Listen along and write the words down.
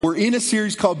We're in a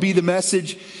series called Be the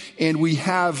Message, and we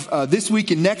have this week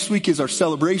and next week is our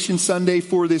celebration Sunday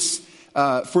for this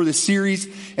series.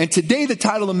 And today the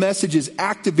title of the message is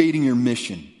Activating Your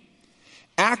Mission.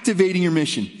 Activating your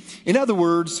mission. In other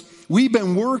words, we've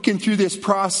been working through this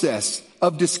process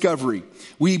of discovery.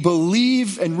 We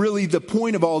believe, and really the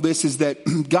point of all this is that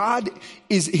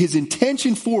His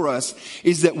intention for us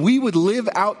is that we would live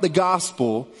out the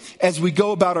gospel as we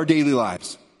go about our daily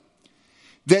lives.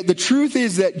 That the truth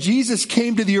is that Jesus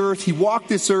came to the earth, He walked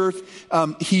this earth,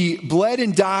 He bled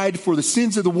and died for the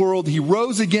sins of the world, He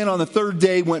rose again on the third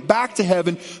day, went back to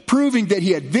heaven, proving that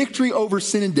He had victory over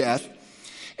sin and death,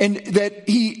 and that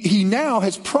He now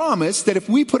has promised that if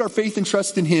we put our faith and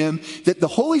trust in Him, that the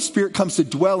Holy Spirit comes to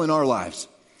dwell in our lives.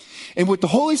 And with the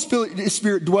Holy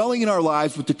Spirit dwelling in our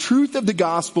lives, with the truth of the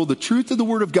gospel, the truth of the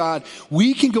Word of God,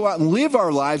 we can go out and live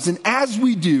our lives, and as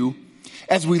we do,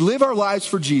 as we live our lives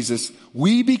for Jesus,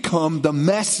 we become the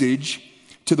message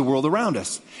to the world around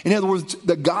us. In other words,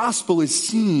 the gospel is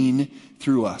seen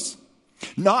through us.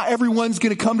 Not everyone's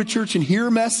going to come to church and hear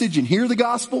a message and hear the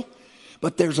gospel,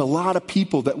 but there's a lot of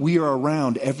people that we are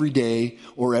around every day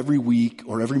or every week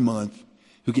or every month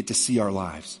who get to see our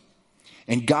lives.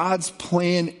 And God's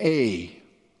plan A,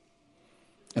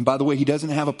 and by the way, He doesn't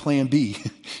have a plan B.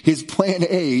 His plan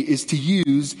A is to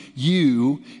use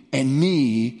you and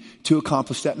me to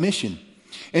accomplish that mission.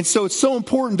 And so it's so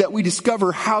important that we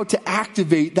discover how to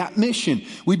activate that mission.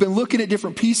 We've been looking at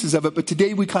different pieces of it, but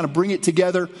today we kind of bring it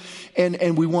together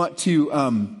and we want to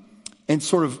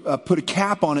put a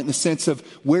cap on it in the sense of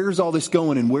where's all this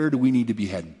going and where do we need to be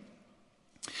heading.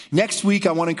 Next week,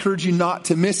 I want to encourage you not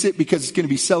to miss it because it's going to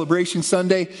be Celebration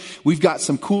Sunday. We've got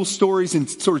some cool stories and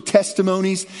sort of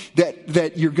testimonies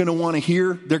that you're going to want to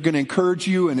hear. They're going to encourage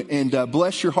you and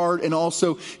bless your heart and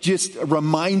also just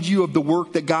remind you of the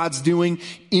work that God's doing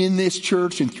in this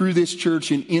church and through this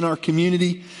church and in our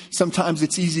community. Sometimes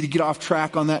it's easy to get off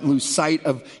track on that and lose sight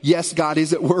of, yes, God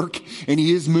is at work and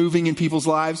He is moving in people's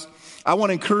lives. I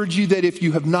want to encourage you that if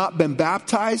you have not been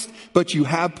baptized, but you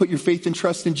have put your faith and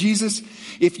trust in Jesus,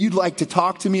 if you'd like to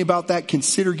talk to me about that,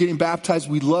 consider getting baptized.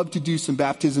 We'd love to do some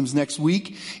baptisms next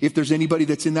week if there's anybody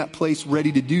that's in that place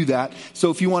ready to do that. So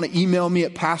if you want to email me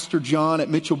at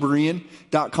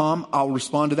pastorjohn@mitchellberean.com, I'll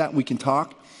respond to that and we can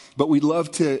talk. But we'd love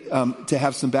to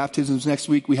have some baptisms next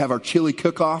week. We have our chili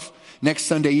cook-off next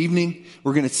Sunday evening.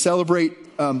 We're going to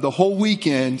celebrate the whole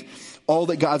weekend, all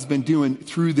that God's been doing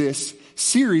through this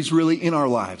series really in our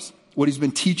lives, what He's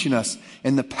been teaching us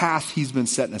and the path He's been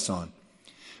setting us on.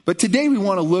 But today we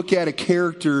want to look at a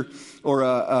character or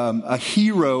a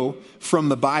hero from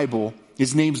the Bible.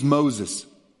 His name's Moses.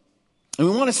 And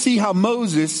we want to see how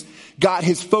Moses got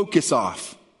his focus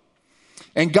off.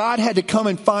 And God had to come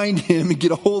and find him and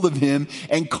get a hold of him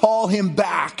and call him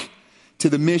back to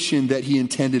the mission that He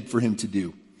intended for him to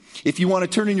do. If you want to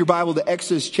turn in your Bible to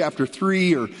Exodus chapter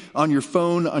 3 or on your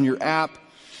phone, on your app,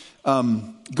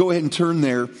 go ahead and turn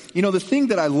there. You know, the thing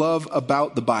that I love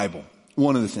about the Bible,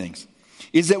 one of the things,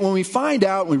 is that when we find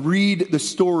out, we read the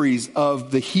stories of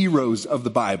the heroes of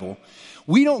the Bible,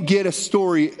 we don't get a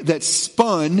story that's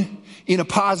spun in a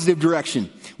positive direction.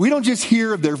 We don't just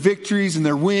hear of their victories and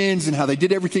their wins and how they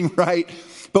did everything right,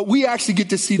 but we actually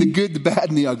get to see the good, the bad,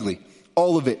 and the ugly.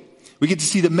 All of it. We get to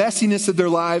see the messiness of their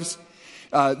lives,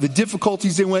 the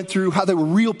difficulties they went through, how they were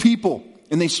real people.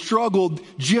 And they struggled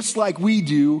just like we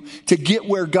do to get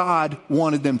where God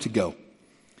wanted them to go.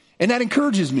 And that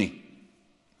encourages me.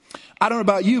 I don't know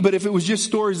about you, but if it was just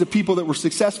stories of people that were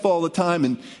successful all the time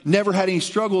and never had any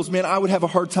struggles, man, I would have a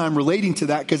hard time relating to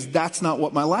that because that's not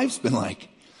what my life's been like.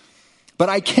 But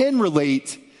I can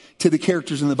relate to the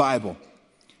characters in the Bible.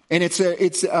 And it's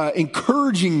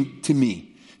encouraging to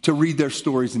me to read their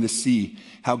stories and to see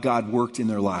how God worked in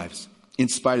their lives in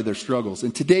spite of their struggles.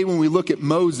 And today when we look at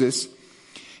Moses,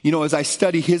 you know, as I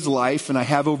study his life, and I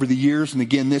have over the years, and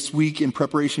again this week in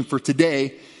preparation for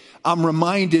today, I'm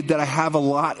reminded that I have a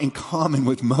lot in common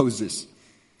with Moses.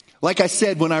 Like I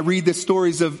said, when I read the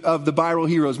stories of the Bible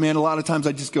heroes, man, a lot of times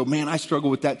I just go, man, I struggle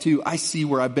with that too. I see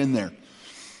where I've been there.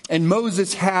 And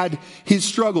Moses had his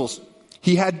struggles.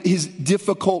 He had his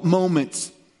difficult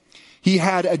moments. He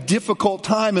had a difficult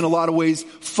time in a lot of ways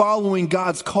following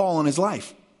God's call on his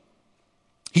life.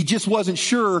 He just wasn't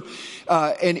sure,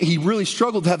 and he really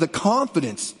struggled to have the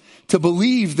confidence to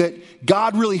believe that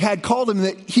God really had called him,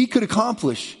 that he could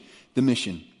accomplish the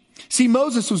mission. See,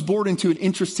 Moses was born into an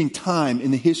interesting time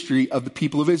in the history of the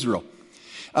people of Israel.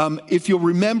 If you'll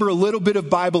remember a little bit of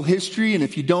Bible history, and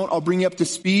if you don't, I'll bring you up to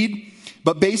speed.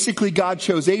 But basically, God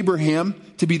chose Abraham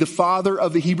to be the father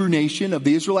of the Hebrew nation, of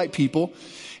the Israelite people.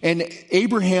 And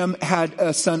Abraham had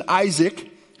a son,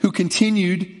 Isaac, who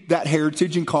continued that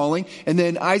heritage and calling. And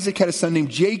then Isaac had a son named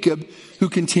Jacob who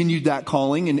continued that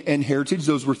calling and heritage.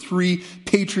 Those were three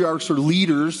patriarchs or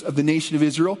leaders of the nation of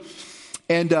Israel.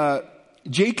 And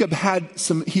Jacob had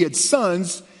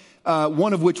sons,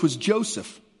 one of which was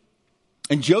Joseph.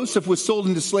 And Joseph was sold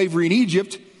into slavery in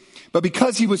Egypt. But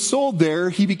because he was sold there,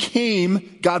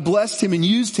 God blessed him and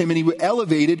used him, and he was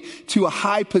elevated to a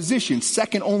high position,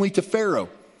 second only to Pharaoh.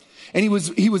 And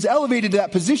he was elevated to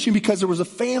that position because there was a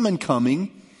famine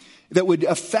coming that would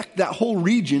affect that whole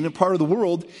region, a part of the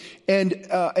world. And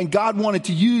God wanted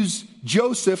to use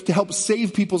Joseph to help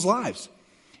save people's lives.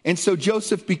 And so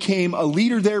Joseph became a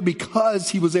leader there because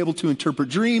he was able to interpret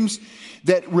dreams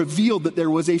that revealed that there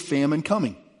was a famine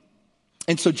coming.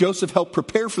 And so Joseph helped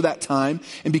prepare for that time.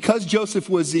 And because Joseph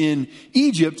was in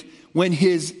Egypt, when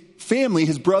his family,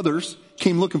 his brothers,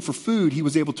 came looking for food, he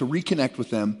was able to reconnect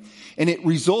with them. And it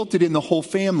resulted in the whole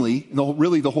family,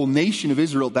 really the whole nation of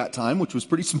Israel at that time, which was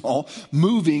pretty small,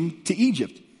 moving to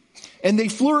Egypt. And they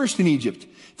flourished in Egypt.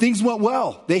 Things went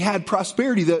well. They had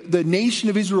prosperity. The nation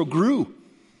of Israel grew,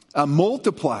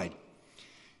 multiplied.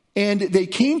 And they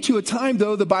came to a time,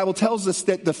 though, the Bible tells us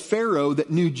that the Pharaoh that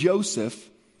knew Joseph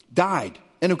died.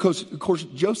 And of course,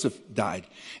 Joseph died.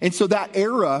 And so that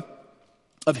era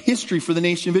of history for the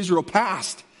nation of Israel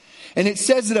passed. And it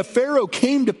says that a Pharaoh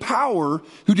came to power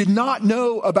who did not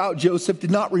know about Joseph,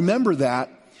 did not remember that,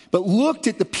 but looked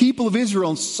at the people of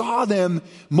Israel and saw them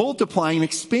multiplying and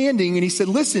expanding. And he said,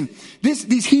 listen,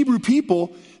 these Hebrew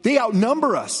people, they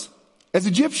outnumber us as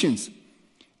Egyptians.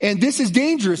 And this is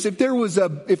dangerous. If there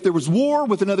was war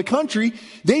with another country,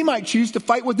 they might choose to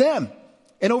fight with them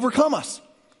and overcome us.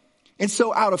 And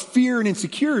so out of fear and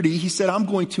insecurity, he said, I'm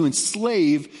going to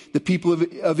enslave the people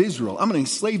of Israel. I'm going to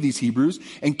enslave these Hebrews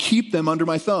and keep them under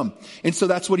my thumb. And so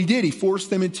that's what he did. He forced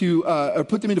them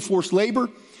put them into forced labor,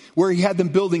 where he had them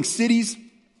building cities,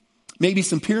 maybe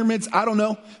some pyramids, I don't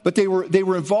know. But they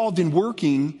were involved in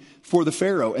working for the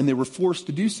Pharaoh, and they were forced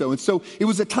to do so. And so it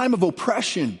was a time of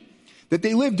oppression that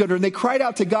they lived under, and they cried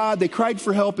out to God, they cried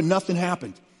for help, and nothing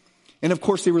happened. And of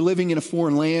course, they were living in a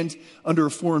foreign land under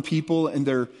a foreign people, and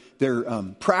their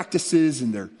practices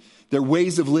and their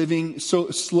ways of living so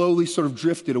slowly sort of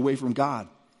drifted away from God.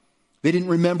 They didn't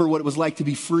remember what it was like to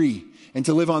be free and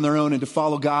to live on their own and to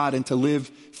follow God and to live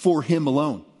for Him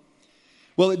alone.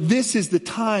 Well, this is the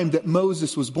time that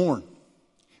Moses was born.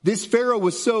 This Pharaoh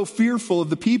was so fearful of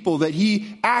the people that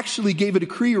he actually gave a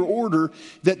decree or order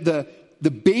that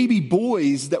the baby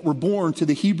boys that were born to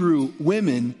the Hebrew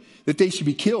women, that they should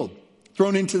be killed,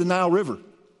 thrown into the Nile River,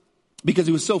 because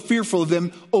he was so fearful of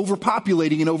them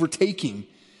overpopulating and overtaking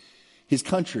his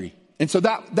country. And so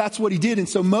that's what he did. And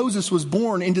so Moses was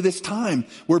born into this time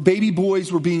where baby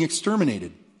boys were being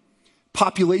exterminated.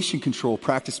 Population control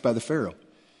practiced by the Pharaoh.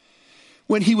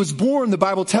 When he was born, the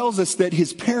Bible tells us that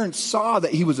his parents saw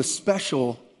that he was a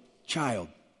special child.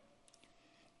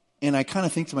 And I kind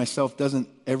of think to myself, doesn't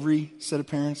every set of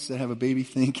parents that have a baby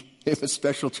think they have a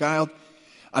special child?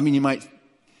 I mean,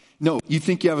 you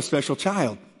think you have a special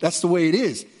child. That's the way it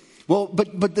is. Well,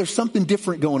 but there's something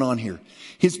different going on here.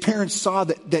 His parents saw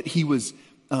that he was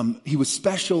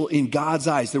special in God's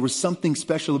eyes. There was something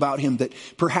special about him, that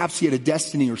perhaps he had a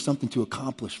destiny or something to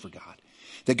accomplish for God,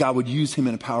 that God would use him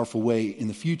in a powerful way in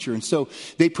the future. And so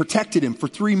they protected him. For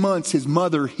 3 months, his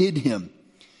mother hid him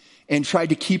and tried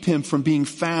to keep him from being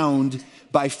found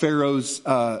by Pharaoh's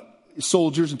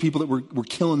soldiers and people that were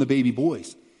killing the baby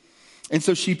boys. And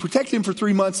so she protected him for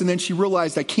 3 months, and then she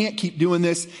realized, I can't keep doing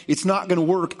this. It's not going to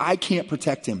work. I can't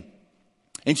protect him.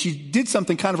 And she did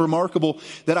something kind of remarkable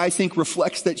that I think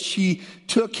reflects that she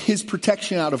took his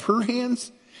protection out of her hands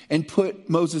and put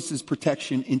Moses'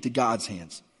 protection into God's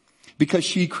hands. Because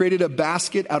she created a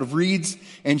basket out of reeds,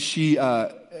 and she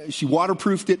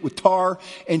waterproofed it with tar,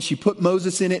 and she put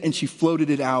Moses in it, and she floated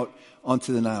it out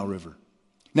onto the Nile River.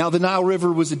 Now, the Nile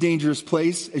River was a dangerous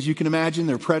place, as you can imagine.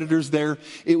 There are predators there.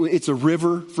 It's a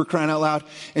river, for crying out loud.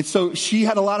 And so she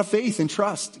had a lot of faith and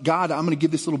trust. God, I'm going to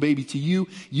give this little baby to you.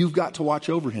 You've got to watch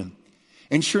over him.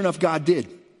 And sure enough, God did.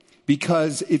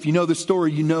 Because if you know the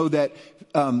story, you know that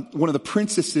one of the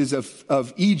princesses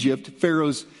of Egypt,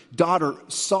 Pharaoh's daughter,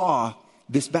 saw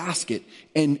this basket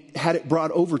and had it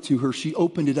brought over to her. She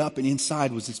opened it up, and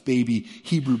inside was this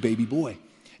Hebrew baby boy.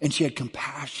 And she had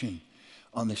compassion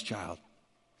on this child.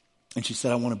 And she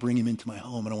said, I want to bring him into my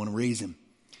home, and I want to raise him.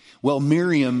 Well,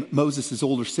 Miriam, Moses'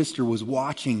 older sister, was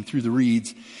watching through the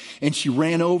reeds, and she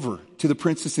ran over to the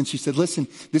princess and she said, listen,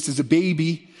 this is a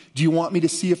baby. Do you want me to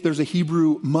see if there's a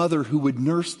Hebrew mother who would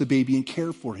nurse the baby and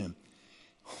care for him?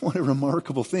 What a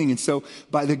remarkable thing. And so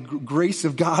by the grace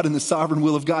of God and the sovereign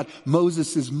will of God,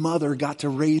 Moses' mother got to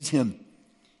raise him.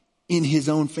 in his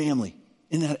own family.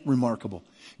 Isn't that remarkable?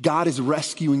 God is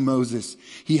rescuing Moses.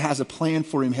 He has a plan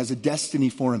for him, has a destiny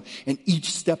for him. And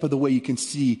each step of the way you can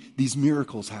see these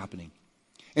miracles happening.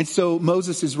 And so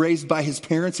Moses is raised by his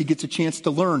parents. He gets a chance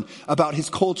to learn about his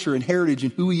culture and heritage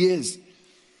and who he is.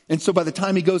 And so by the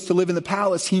time he goes to live in the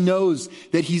palace, he knows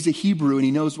that he's a Hebrew and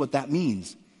he knows what that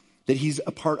means. That he's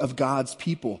a part of God's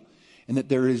people and that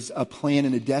there is a plan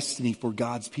and a destiny for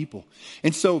God's people.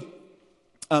 And so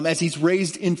as he's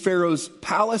raised in Pharaoh's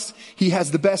palace, he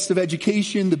has the best of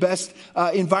education, the best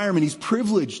environment. He's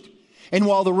privileged. And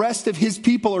while the rest of his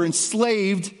people are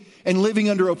enslaved and living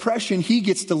under oppression, he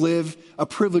gets to live a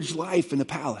privileged life in the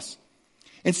palace.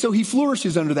 And so he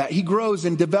flourishes under that. He grows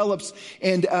and develops.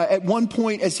 And at one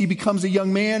point, as he becomes a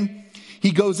young man,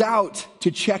 he goes out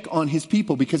to check on his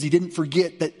people because he didn't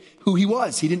forget who he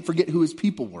was. He didn't forget who his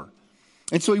people were.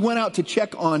 And so he went out to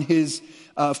check on his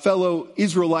fellow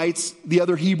Israelites, the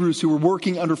other Hebrews who were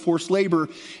working under forced labor.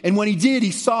 And when he did,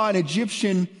 he saw an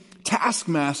Egyptian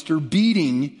taskmaster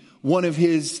beating one of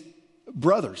his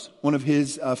brothers, one of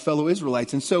his fellow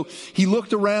Israelites. And so he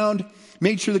looked around,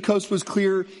 made sure the coast was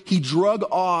clear. He drug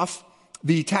off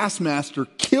the taskmaster,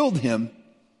 killed him,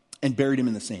 and buried him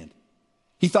in the sand.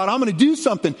 He thought, I'm going to do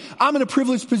something. I'm in a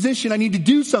privileged position. I need to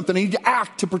do something. I need to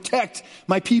act to protect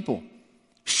my people.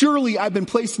 Surely I've been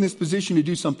placed in this position to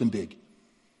do something big.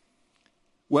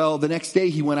 Well, the next day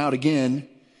he went out again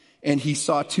and he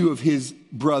saw two of his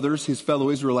brothers, his fellow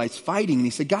Israelites, fighting. And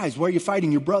he said, guys, why are you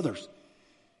fighting your brothers?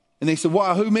 And they said,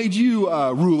 wow, who made you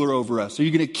ruler over us? Are you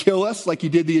going to kill us like you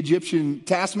did the Egyptian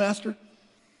taskmaster?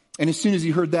 And as soon as he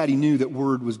heard that, he knew that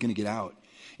word was going to get out.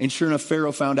 And sure enough,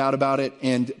 Pharaoh found out about it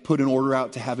and put an order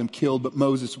out to have him killed. But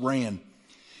Moses ran.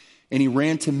 And he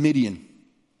ran to Midian.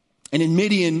 And in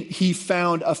Midian, he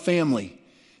found a family.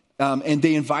 And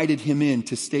they invited him in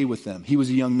to stay with them. He was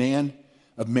a young man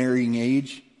of marrying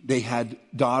age. They had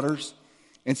daughters.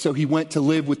 And so he went to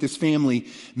live with this family,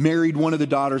 married one of the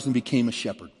daughters, and became a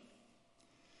shepherd.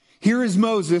 Here is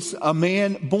Moses, a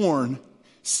man born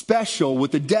special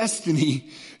with a destiny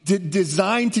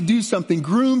designed to do something,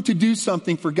 groomed to do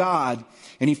something for God.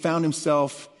 And he found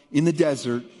himself in the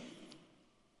desert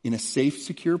in a safe,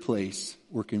 secure place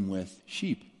working with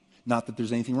sheep. Not that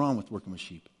there's anything wrong with working with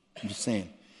sheep. I'm just saying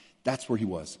that's where he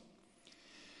was.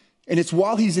 And it's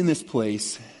while he's in this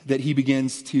place that he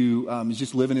begins to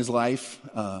just living his life,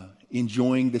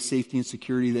 enjoying the safety and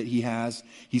security that he has.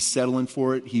 He's settling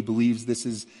for it. He believes this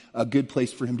is a good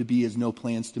place for him to be. He has no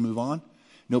plans to move on,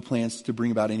 no plans to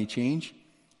bring about any change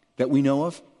that we know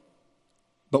of.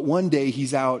 But one day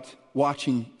he's out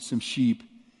watching some sheep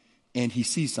and he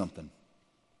sees something.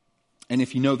 And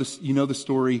if you know this, you know the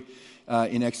story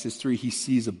in Exodus 3, he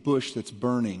sees a bush that's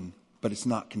burning, but it's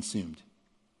not consumed.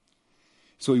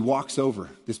 So he walks over.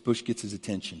 This bush gets his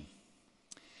attention.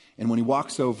 And when he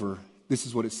walks over, this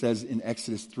is what it says in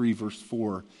Exodus 3, verse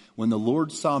 4. When the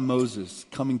Lord saw Moses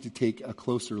coming to take a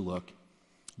closer look,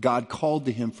 God called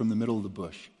to him from the middle of the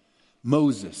bush,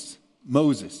 Moses,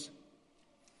 Moses.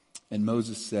 And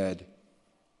Moses said,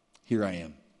 here I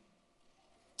am.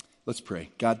 Let's pray.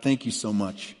 God, thank you so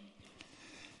much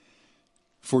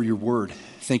for your word.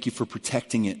 Thank you for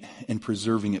protecting it and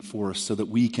preserving it for us so that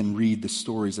we can read the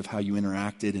stories of how you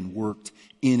interacted and worked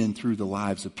in and through the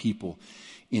lives of people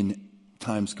in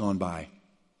times gone by.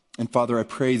 And Father, I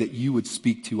pray that you would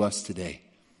speak to us today,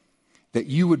 that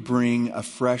you would bring a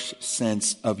fresh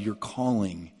sense of your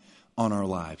calling on our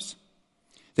lives,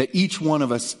 that each one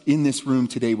of us in this room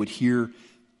today would hear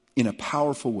in a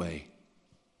powerful way,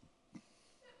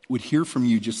 would hear from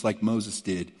you just like Moses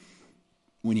did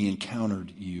when he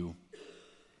encountered you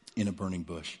in a burning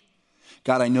bush.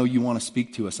 God, I know you want to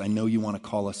speak to us. I know you want to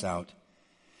call us out.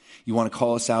 You want to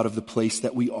call us out of the place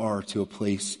that we are to a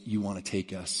place you want to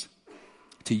take us,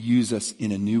 to use us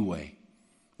in a new way.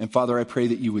 And Father, I pray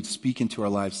that you would speak into our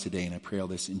lives today, and I pray all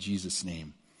this in Jesus'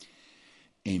 name.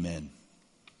 Amen.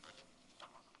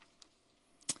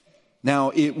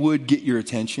 Now, it would get your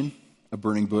attention, a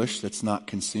burning bush that's not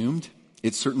consumed.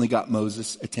 It certainly got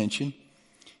Moses' attention.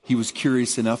 He was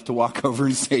curious enough to walk over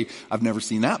and say, I've never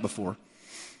seen that before.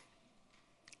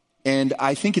 And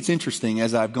I think it's interesting,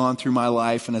 as I've gone through my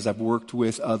life and as I've worked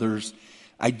with others,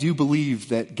 I do believe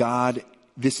that God,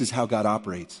 this is how God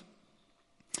operates.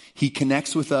 He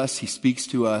connects with us, he speaks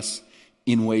to us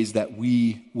in ways that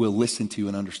we will listen to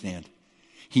and understand.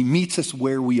 He meets us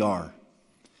where we are.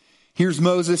 Here's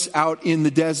Moses out in the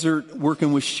desert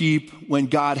working with sheep when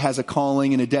God has a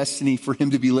calling and a destiny for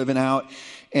him to be living out.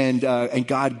 And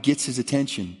God gets his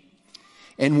attention.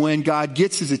 And when God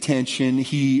gets his attention,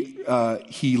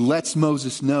 he lets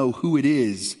Moses know who it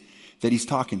is that he's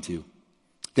talking to.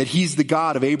 that he's the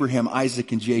God of Abraham,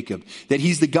 Isaac, and Jacob, that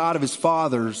he's the God of his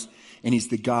fathers, and he's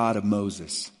the God of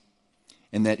Moses,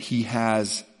 and that he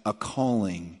has a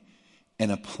calling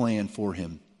and a plan for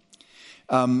him.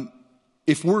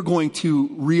 If we're going to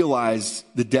realize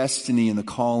the destiny and the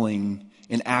calling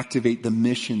and activate the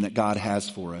mission that God has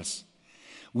for us,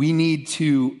 we need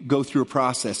to go through a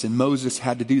process, and Moses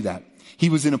had to do that. He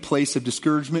was in a place of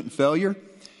discouragement and failure.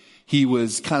 He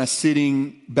was kind of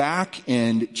sitting back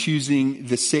and choosing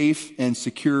the safe and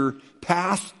secure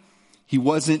path. He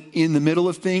wasn't in the middle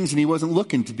of things, and he wasn't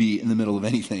looking to be in the middle of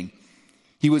anything.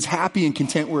 He was happy and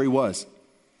content where he was.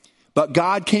 But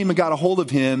God came and got a hold of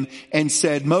him and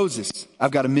said, Moses,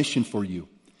 I've got a mission for you.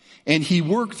 And he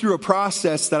worked through a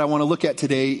process that I want to look at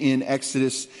today in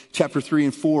Exodus chapter 3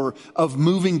 and 4 of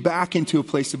moving back into a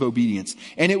place of obedience.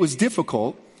 And it was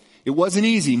difficult. It wasn't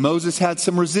easy. Moses had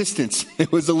some resistance.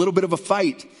 It was a little bit of a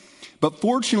fight. But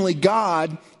fortunately,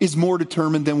 God is more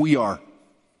determined than we are.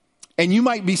 And you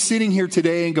might be sitting here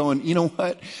today and going, you know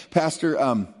what, Pastor,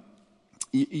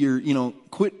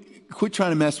 quit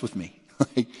trying to mess with me.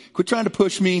 Quit trying to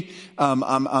push me.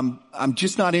 I'm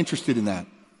just not interested in that.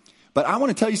 But I want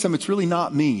to tell you something. It's really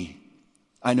not me.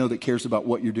 I know that cares about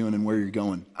what you're doing and where you're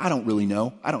going. I don't really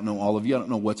know. I don't know all of you. I don't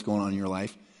know what's going on in your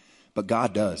life. But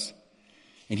God does.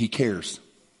 And he cares.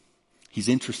 He's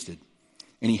interested.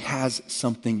 And he has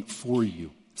something for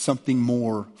you. Something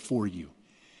more for you.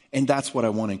 And that's what I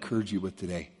want to encourage you with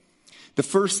today. The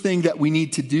first thing that we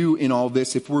need to do in all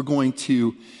this, if we're going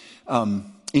to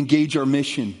engage our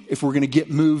mission, if we're going to get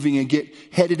moving and get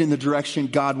headed in the direction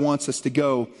God wants us to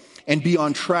go and be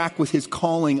on track with his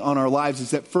calling on our lives,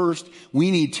 is that first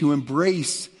we need to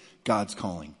embrace God's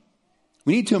calling.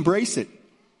 We need to embrace it.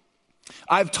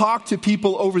 I've talked to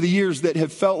people over the years that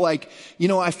have felt like,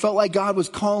 I felt like God was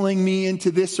calling me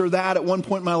into this or that at one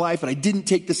point in my life, and I didn't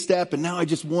take the step, and now I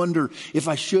just wonder if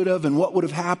I should have and what would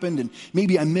have happened, and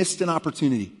maybe I missed an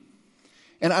opportunity.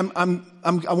 And I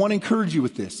want to encourage you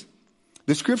with this.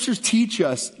 The scriptures teach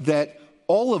us that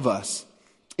all of us,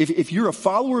 if you're a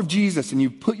follower of Jesus and you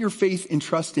put your faith and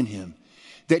trust in him,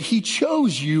 that he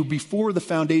chose you before the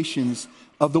foundations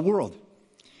of the world.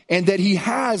 And that he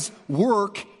has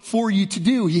work for you to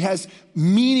do. He has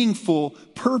meaningful,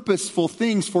 purposeful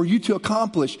things for you to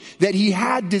accomplish that he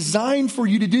had designed for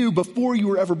you to do before you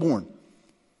were ever born.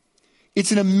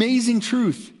 It's an amazing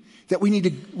truth that we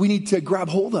need to grab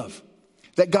hold of.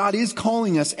 That God is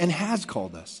calling us and has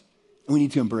called us. And we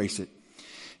need to embrace it.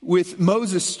 With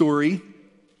Moses' story,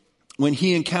 when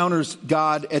he encounters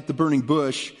God at the burning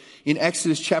bush, in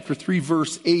Exodus chapter 3,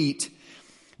 verse 8,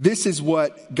 this is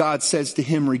what God says to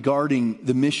him regarding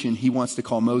the mission he wants to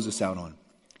call Moses out on.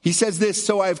 He says this,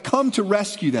 "So I have come to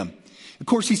rescue them." Of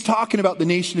course, he's talking about the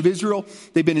nation of Israel.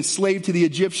 They've been enslaved to the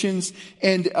Egyptians.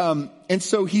 And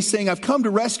so he's saying, I've come to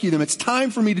rescue them. It's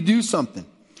time for me to do something,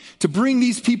 to bring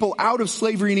these people out of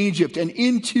slavery in Egypt and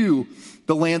into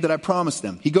the land that I promised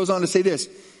them. He goes on to say this,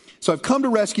 "So I've come to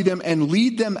rescue them and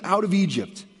lead them out of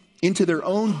Egypt into their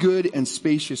own good and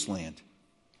spacious land.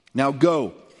 Now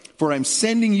go, for I'm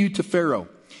sending you to Pharaoh.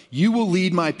 You will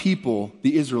lead my people,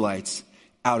 the Israelites,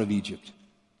 out of Egypt."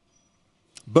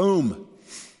 Boom.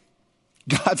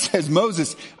 God says,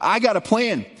 Moses, I got a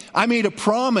plan. I made a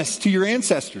promise to your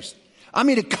ancestors. I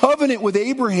made a covenant with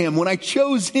Abraham when I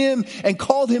chose him and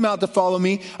called him out to follow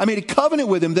me. I made a covenant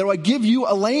with him that I would give you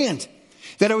a land,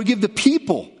 that I would give the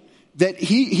people, that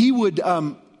he would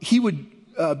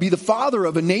be the father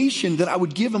of a nation, that I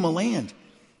would give him a land.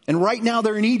 And right now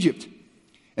they're in Egypt.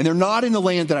 And they're not in the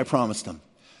land that I promised them.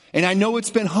 And I know it's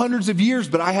been hundreds of years,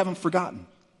 but I haven't forgotten.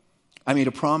 I made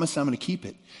a promise, I'm going to keep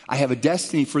it. I have a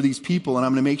destiny for these people, and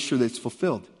I'm going to make sure that it's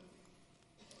fulfilled.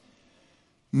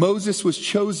 Moses was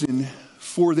chosen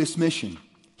for this mission.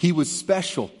 He was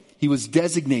special. He was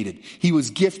designated. He was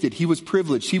gifted. He was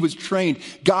privileged. He was trained.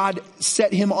 God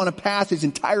set him on a path his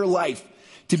entire life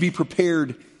to be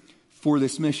prepared for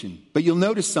this mission. But you'll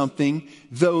notice something,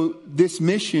 though this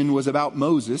mission was about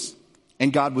Moses,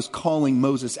 and God was calling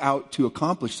Moses out to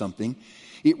accomplish something,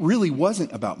 it really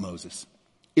wasn't about Moses.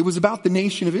 It was about the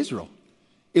nation of Israel.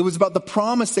 It was about the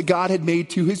promise that God had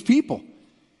made to his people.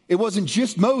 It wasn't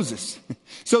just Moses.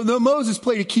 So though Moses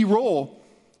played a key role,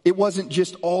 it wasn't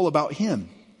just all about him.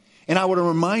 And I want to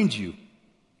remind you,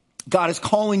 God is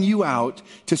calling you out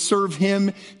to serve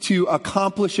him, to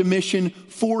accomplish a mission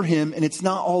for him, and it's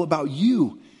not all about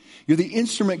you. You're the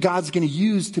instrument God's going to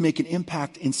use to make an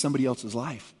impact in somebody else's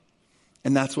life.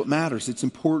 And that's what matters. It's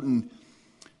important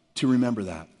to remember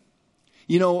that.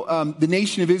 You know, the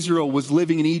nation of Israel was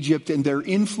living in Egypt, and their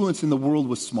influence in the world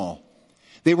was small.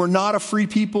 They were not a free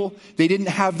people. They didn't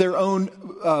have their own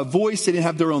voice. They didn't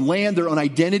have their own land, their own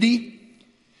identity.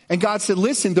 And God said,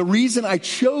 listen, the reason I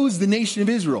chose the nation of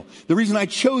Israel, the reason I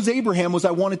chose Abraham was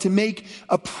I wanted to make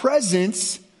a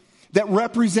presence that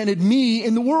represented me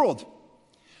in the world.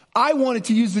 I wanted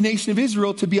to use the nation of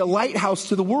Israel to be a lighthouse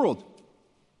to the world.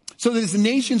 So that as the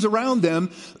nations around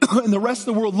them and the rest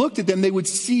of the world looked at them, they would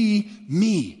see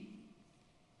me.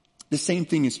 The same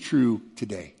thing is true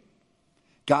today.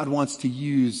 God wants to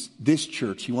use this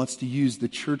church. He wants to use the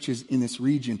churches in this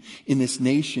region, in this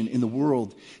nation, in the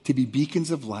world, to be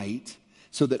beacons of light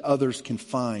so that others can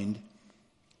find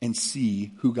and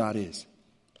see who God is.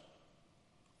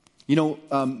 You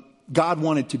know, God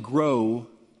wanted to grow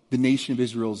the nation of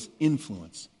Israel's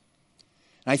influence.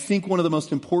 I think one of the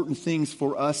most important things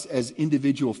for us as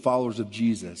individual followers of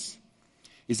Jesus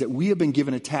is that we have been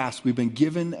given a task. We've been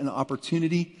given an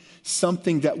opportunity,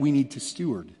 something that we need to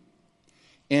steward.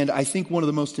 And I think one of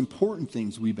the most important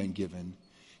things we've been given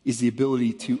is the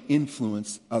ability to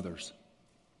influence others.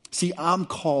 See, I'm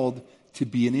called to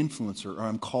be an influencer, or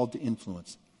I'm called to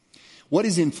influence. What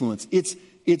is influence? It's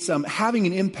having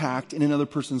an impact in another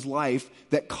person's life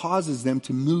that causes them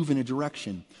to move in a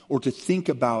direction, or to think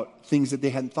about things that they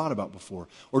hadn't thought about before,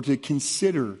 or to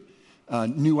consider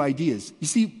new ideas. You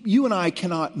see, you and I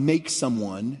cannot make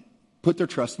someone put their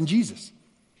trust in Jesus.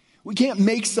 We can't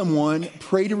make someone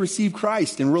pray to receive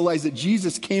Christ and realize that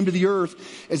Jesus came to the earth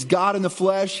as God in the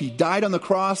flesh. He died on the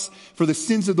cross for the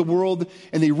sins of the world,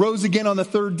 and he rose again on the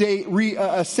third day,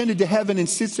 ascended to heaven, and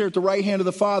sits there at the right hand of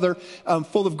the Father,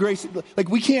 full of grace. Like,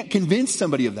 we can't convince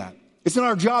somebody of that. It's not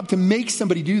our job to make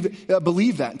somebody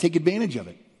believe that and take advantage of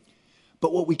it.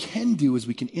 But what we can do is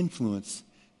we can influence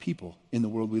people in the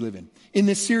world we live in. In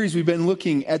this series, we've been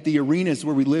looking at the arenas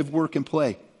where we live, work, and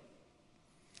play.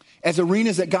 As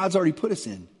arenas that God's already put us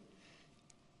in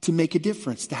to make a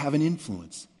difference, to have an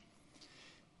influence.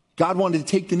 God wanted to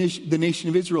take the nation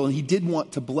of Israel, and he did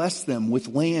want to bless them with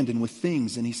land and with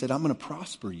things. And he said, I'm going to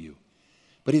prosper you.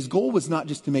 But his goal was not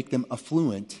just to make them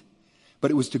affluent,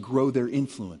 but it was to grow their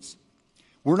influence.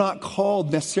 We're not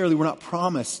called necessarily, we're not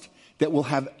promised that we'll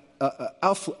have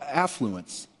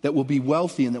affluence, that we'll be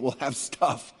wealthy and that we'll have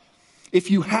stuff. If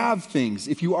you have things,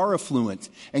 if you are affluent,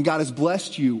 and God has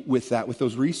blessed you with that, with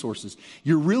those resources,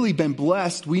 you've really been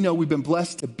blessed. We know we've been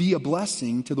blessed to be a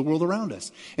blessing to the world around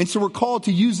us. And so we're called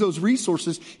to use those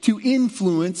resources to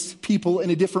influence people in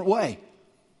a different way.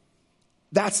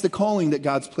 That's the calling that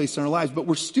God's placed in our lives. But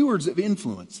we're stewards of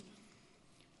influence.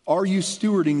 Are you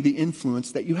stewarding the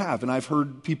influence that you have? And I've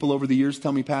heard people over the years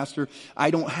tell me, Pastor, I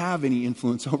don't have any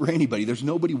influence over anybody. There's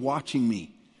nobody watching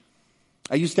me.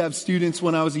 I used to have students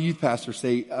when I was a youth pastor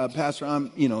say, Pastor,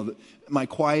 my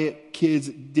quiet kids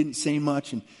didn't say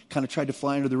much and kind of tried to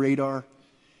fly under the radar.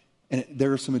 And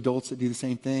there are some adults that do the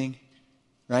same thing,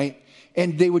 right?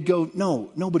 And they would go,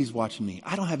 no, nobody's watching me.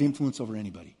 I don't have influence over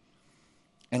anybody.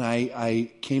 And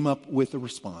I came up with a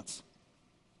response.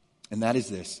 And that is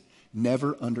this: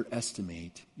 never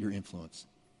underestimate your influence.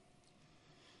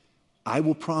 I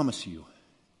will promise you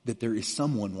that there is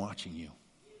someone watching you.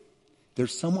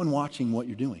 There's someone watching what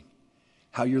you're doing,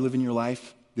 how you're living your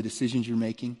life, the decisions you're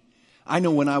making. I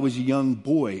know when I was a young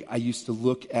boy, I used to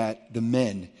look at the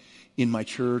men in my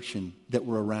church and that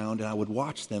were around, and I would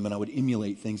watch them and I would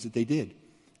emulate things that they did.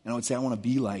 And I would say, I want to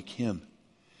be like him.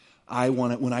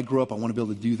 When I grow up, I want to be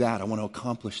able to do that. I want to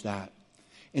accomplish that.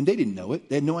 And they didn't know it.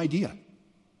 They had no idea.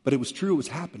 But it was true. It was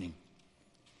happening.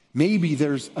 Maybe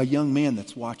there's a young man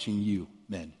that's watching you,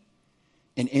 men,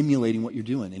 and emulating what you're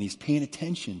doing. And he's paying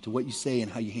attention to what you say and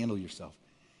how you handle yourself.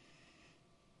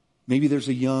 Maybe there's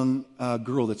a young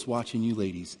girl that's watching you,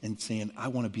 ladies, and saying, I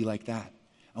want to be like that.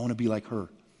 I want to be like her.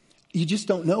 You just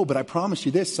don't know, but I promise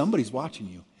you this, somebody's watching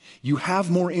you. You have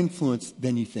more influence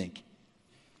than you think.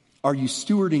 Are you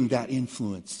stewarding that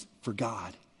influence for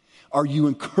God? Are you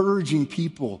encouraging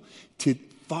people to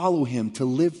follow him, to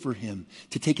live for him,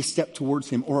 to take a step towards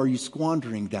him? Or are you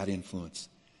squandering that influence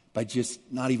by just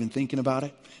not even thinking about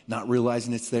it, not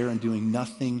realizing it's there, and doing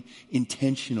nothing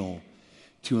intentional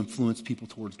to influence people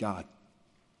towards God?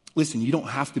 Listen, you don't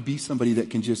have to be somebody that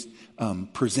can just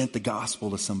present the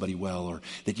gospel to somebody well, or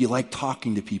that you like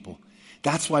talking to people.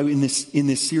 That's why in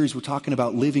this series we're talking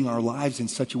about living our lives in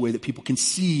such a way that people can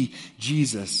see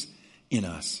Jesus in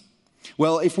us.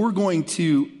 Well, if we're going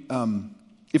to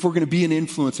be an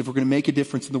influence, if we're going to make a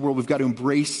difference in the world, we've got to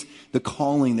embrace the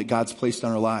calling that God's placed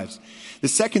on our lives. The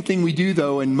second thing we do,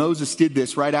 though, and Moses did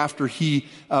this right after he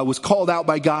was called out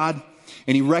by God,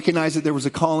 and he recognized that there was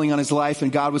a calling on his life,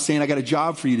 and God was saying, I got a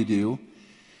job for you to do.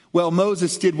 Well,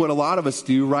 Moses did what a lot of us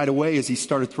do right away, as he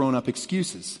started throwing up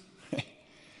excuses.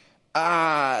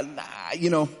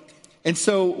 And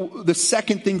so the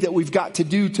second thing that we've got to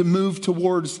do to move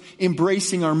towards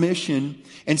embracing our mission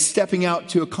and stepping out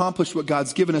to accomplish what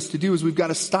God's given us to do is we've got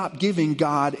to stop giving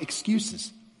God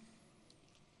excuses.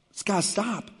 It's got to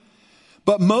stop.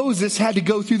 But Moses had to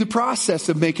go through the process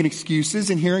of making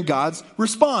excuses and hearing God's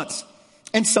response.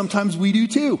 And sometimes we do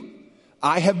too.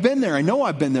 I have been there. I know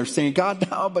I've been there saying, God,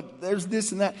 no, but there's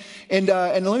this and that. And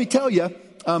let me tell you,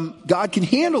 God can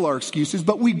handle our excuses,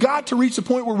 but we've got to reach the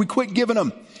point where we quit giving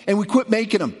them and we quit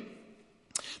making them.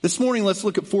 This morning, let's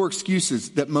look at 4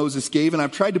 excuses that Moses gave, and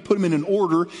I've tried to put them in an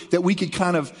order that we could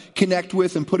kind of connect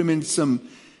with and put them in some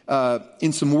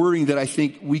wording that I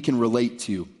think we can relate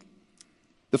to.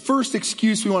 The first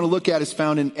excuse we want to look at is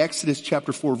found in Exodus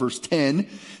chapter 4, verse 10.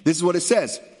 This is what it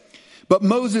says. But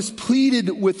Moses pleaded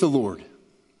with the Lord.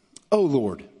 Oh,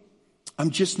 Lord,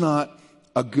 I'm just not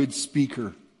a good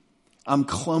speaker. I'm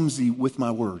clumsy with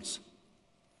my words.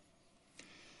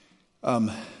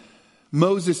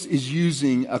 Moses is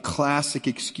using a classic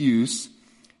excuse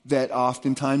that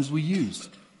oftentimes we use.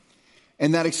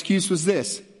 And that excuse was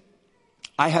this: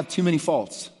 I have too many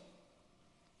faults.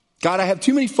 God, I have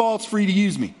too many faults for you to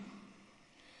use me.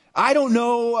 I don't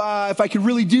know if I could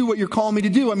really do what you're calling me to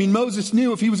do. I mean, Moses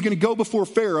knew if he was going to go before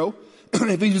Pharaoh,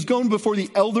 if he was going before the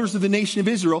elders of the nation of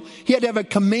Israel, he had to have a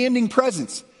commanding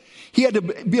presence. He had to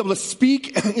be able to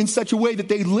speak in such a way that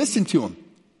they listened to him.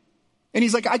 And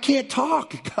he's like, I can't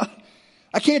talk, God.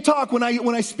 I can't talk. When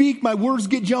I speak, my words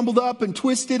get jumbled up and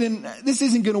twisted, and this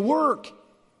isn't going to work.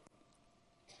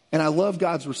 And I love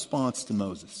God's response to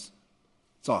Moses.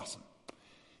 It's awesome.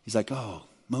 He's like, oh,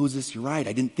 Moses, you're right.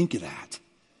 I didn't think of that.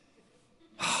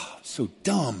 Oh, so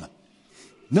dumb.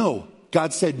 No,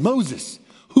 God said, Moses,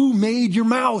 who made your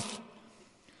mouth?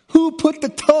 Who put the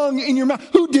tongue in your mouth?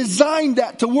 Who designed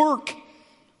that to work?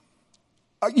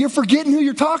 You're forgetting who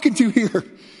you're talking to here.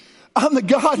 I'm the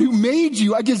God who made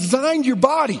you. I designed your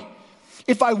body.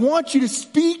 If I want you to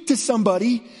speak to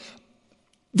somebody,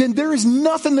 then there is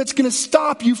nothing that's going to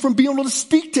stop you from being able to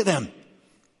speak to them.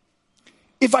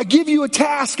 If I give you a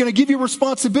task and I give you a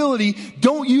responsibility,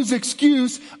 don't use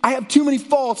excuse. I have too many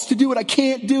faults to do it. I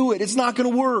can't do it. It's not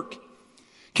going to work.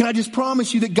 Can I just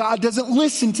promise you that God doesn't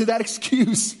listen to that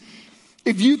excuse?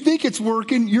 If you think it's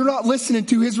working, you're not listening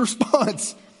to his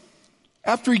response.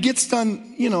 After he gets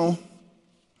done,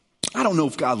 I don't know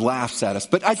if God laughs at us,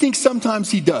 but I think sometimes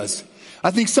he does.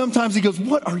 I think sometimes he goes,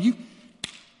 what are you?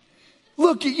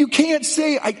 Look, you can't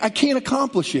say, I can't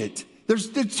accomplish it. There's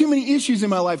too many issues in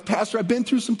my life, Pastor. I've been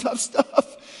through some tough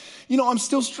stuff. I'm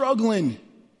still struggling.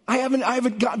 I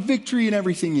haven't got victory in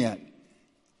everything yet.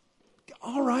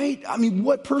 All right. I mean,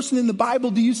 what person in the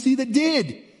Bible do you see that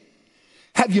did?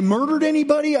 Have you murdered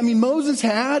anybody? I mean, Moses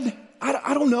had.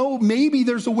 I don't know. Maybe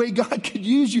there's a way God could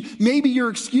use you. Maybe your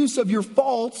excuse of your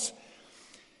faults,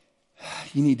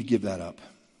 you need to give that up.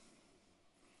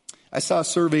 I saw a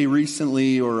survey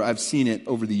recently, or I've seen it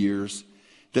over the years,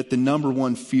 that the number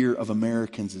one fear of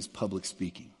Americans is public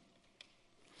speaking.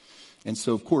 And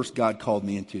so, of course, God called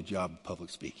me into a job of public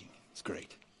speaking. It's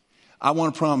great. I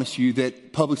want to promise you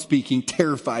that public speaking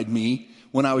terrified me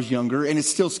when I was younger, and it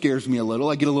still scares me a little.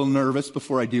 I get a little nervous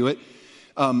before I do it.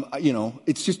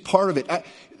 It's just part of it.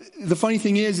 The funny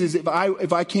thing is if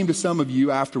I came to some of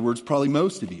you afterwards, probably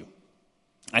most of you,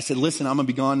 I said, listen, I'm going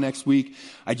to be gone next week.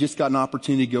 I just got an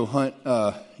opportunity to go hunt,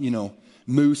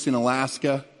 moose in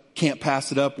Alaska. Can't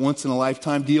pass it up, once in a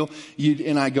lifetime deal.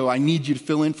 And I go, I need you to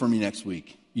fill in for me next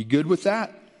week. You good with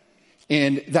that?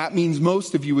 And that means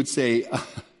most of you would say,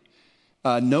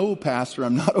 no, Pastor,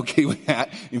 I'm not okay with that.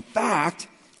 In fact,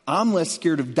 I'm less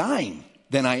scared of dying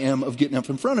than I am of getting up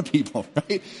in front of people,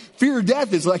 right? Fear of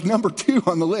death is like number 2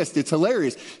 on the list. It's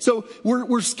hilarious. So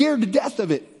we're scared to death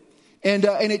of it. And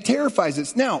it terrifies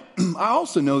us. Now, I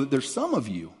also know that there's some of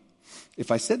you, if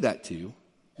I said that to you,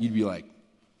 you'd be like,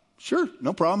 sure,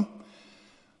 no problem.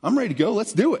 I'm ready to go.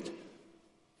 Let's do it.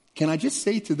 Can I just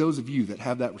say to those of you that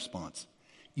have that response,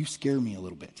 you scare me a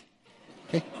little bit.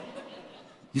 Okay?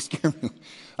 You scare me.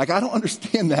 Like, I don't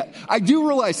understand that. I do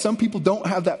realize some people don't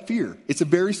have that fear. It's a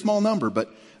very small number,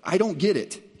 but I don't get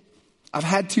it. I've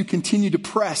had to continue to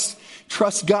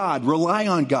trust God, rely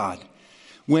on God.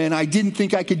 When I didn't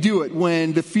think I could do it,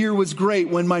 when the fear was great,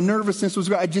 when my nervousness was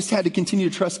great, I just had to continue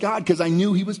to trust God because I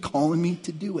knew he was calling me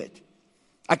to do it.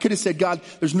 I could have said, God,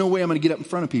 there's no way I'm going to get up in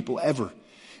front of people ever.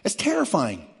 It's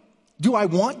terrifying. Do I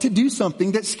want to do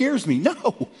something that scares me?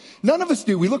 No, none of us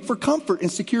do. We look for comfort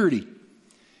and security.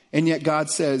 And yet God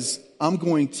says, I'm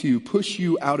going to push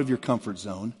you out of your comfort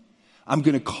zone. I'm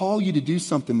going to call you to do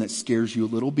something that scares you a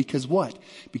little because what?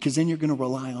 Because then you're going to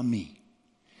rely on me.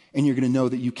 And you're going to know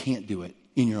that you can't do it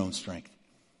in your own strength.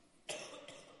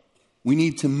 We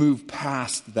need to move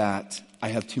past that, I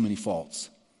have too many faults,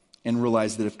 and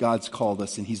realize that if God's called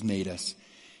us and he's made us,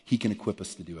 he can equip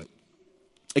us to do it.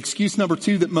 Excuse number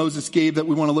 2 that Moses gave that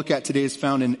we want to look at today is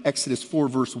found in Exodus 4,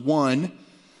 verse 1.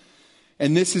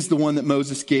 And this is the one that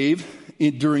Moses gave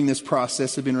during this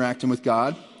process of interacting with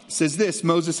God. It says this,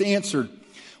 Moses answered,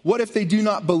 "What if they do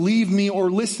not believe me or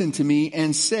listen to me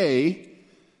and say,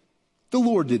 'The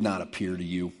Lord did not appear to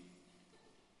you'?"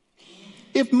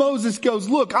 If Moses goes,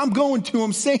 "Look, I'm going to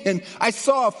him saying, I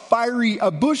saw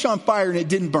a bush on fire and it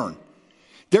didn't burn,"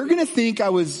 they're going to think I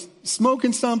was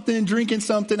smoking something, drinking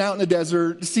something out in the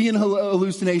desert, seeing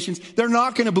hallucinations. They're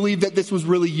not going to believe that this was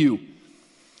really you.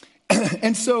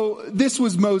 And so this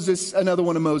was another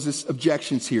one of Moses'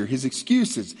 objections here, his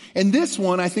excuses. And this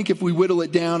one, I think if we whittle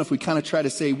it down, if we kind of try to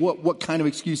say what kind of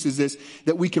excuse is this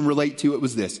that we can relate to, it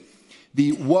was this.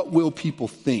 The "what will people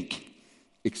think"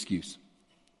 excuse.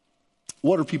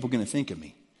 What are people going to think of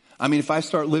me? I mean, if I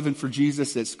start living for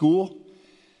Jesus at school,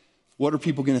 what are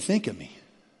people going to think of me?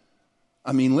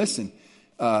 I mean, listen,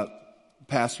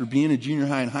 Pastor, being a junior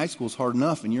high and high school is hard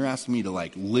enough, and you're asking me to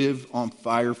live on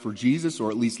fire for Jesus, or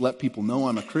at least let people know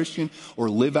I'm a Christian, or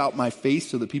live out my faith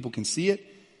so that people can see it.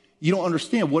 You don't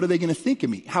understand. What are they going to think of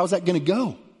me? How's that going to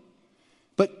go?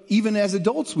 But even as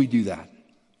adults, we do that.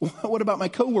 What about my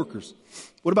coworkers?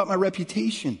 What about my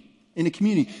reputation in the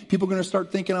community? People are going to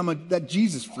start thinking I'm that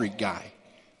Jesus freak guy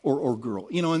or girl,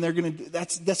 and they're going to,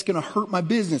 that's going to hurt my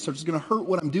business, or it's going to hurt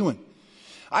what I'm doing.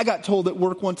 I got told at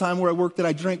work one time where I worked that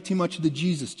I drank too much of the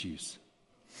Jesus juice.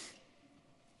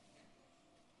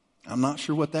 I'm not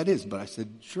sure what that is, but I said,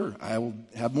 sure, I will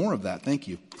have more of that. Thank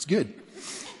you. It's good.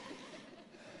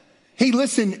 Hey,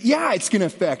 listen, yeah, it's going to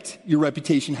affect your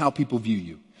reputation, how people view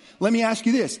you. Let me ask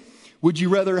you this. Would you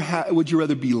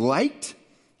rather be liked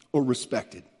or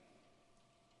respected?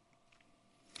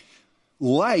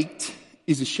 Liked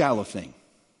is a shallow thing.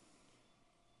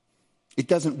 It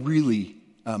doesn't really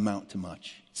amount to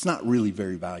much. It's not really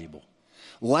very valuable.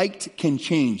 Liked can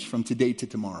change from today to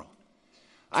tomorrow.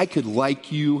 I could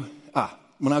like you.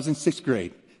 When I was in 6th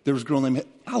grade, there was a girl named,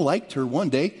 I liked her one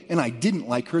day and I didn't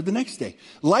like her the next day.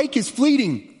 Like is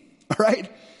fleeting, all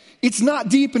right? It's not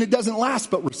deep and it doesn't last,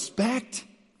 but respect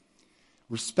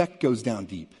goes down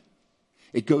deep.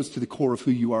 It goes to the core of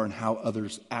who you are and how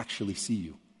others actually see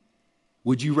you.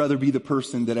 Would you rather be the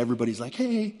person that everybody's like,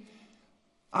 hey,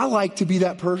 I like to be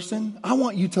that person. I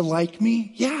want you to like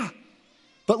me. Yeah.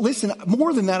 But listen,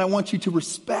 more than that, I want you to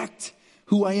respect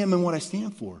who I am and what I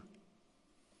stand for.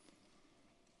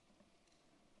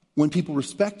 When people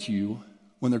respect you,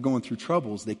 when they're going through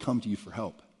troubles, they come to you for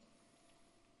help.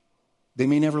 They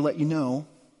may never let you know.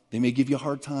 They may give you a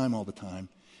hard time all the time.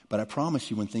 But I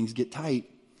promise you, when things get tight,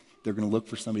 they're going to look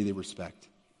for somebody they respect.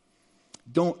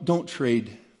 Don't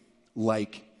trade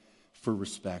like for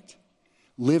respect.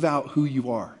 Live out who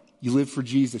you are. You live for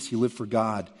Jesus. You live for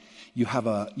God.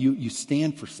 You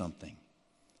stand for something.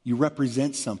 You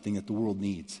represent something that the world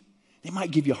needs. They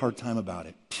might give you a hard time about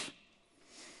it.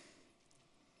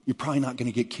 You're probably not going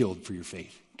to get killed for your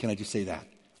faith. Can I just say that?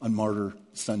 On Martyr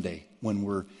Sunday, when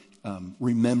we're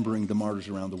remembering the martyrs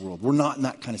around the world. We're not in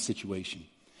that kind of situation.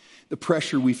 The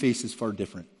pressure we face is far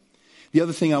different. The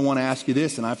other thing I want to ask you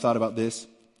this, and I've thought about this.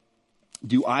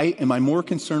 Am I more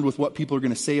concerned with what people are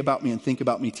going to say about me and think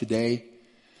about me today,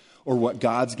 or what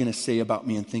God's going to say about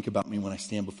me and think about me when I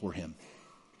stand before him?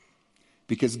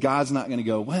 Because God's not going to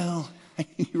go, well,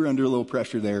 you were under a little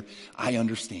pressure there. I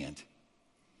understand.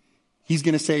 He's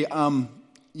going to say,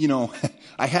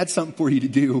 I had something for you to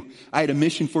do. I had a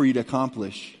mission for you to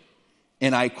accomplish.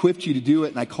 And I equipped you to do it,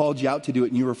 and I called you out to do it,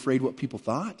 and you were afraid what people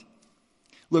thought?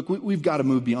 Look, we've got to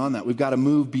move beyond that. We've got to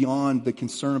move beyond the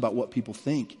concern about what people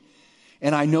think.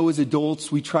 And I know as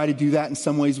adults, we try to do that. In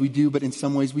some ways we do, but in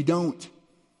some ways we don't.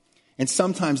 And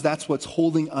sometimes that's what's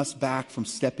holding us back from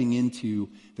stepping into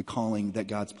the calling that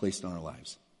God's placed on our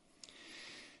lives.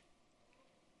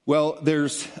 Well,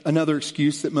 there's another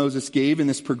excuse that Moses gave in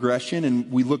this progression,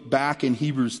 and we look back in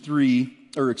Exodus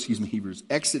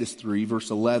 3, verse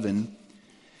 11.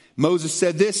 Moses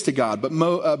said this to God, but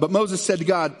Moses said to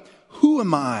God, "Who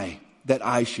am I that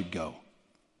I should go?"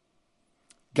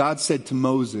 God said to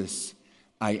Moses,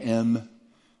 "I am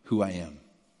who I am."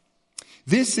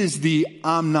 This is the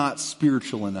 "I'm not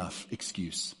spiritual enough"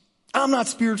 excuse. I'm not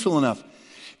spiritual enough.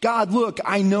 God, look,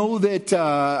 I know that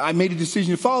I made a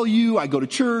decision to follow you. I go to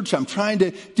church. I'm trying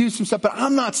to do some stuff, but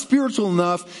I'm not spiritual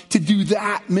enough to do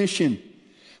that mission.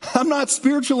 I'm not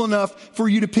spiritual enough for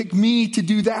you to pick me to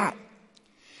do that.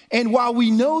 And while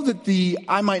we know that the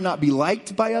 "I might not be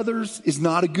liked by others" is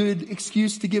not a good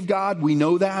excuse to give God, we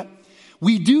know that.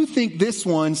 We do think this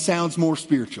one sounds more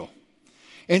spiritual.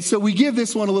 And so we give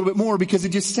this one a little bit more because it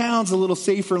just sounds a little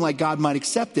safer and like God might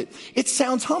accept it. It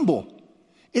sounds humble.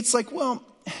 It's like, well,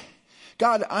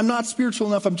 God, I'm not spiritual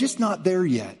enough. I'm just not there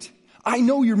yet. I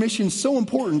know your mission's so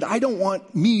important. I don't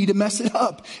want me to mess it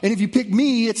up. And if you pick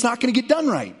me, it's not going to get done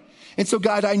right. And so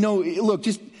God, I know, look,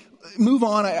 just move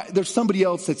on. There's somebody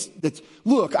else that's,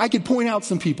 look, I could point out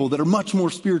some people that are much more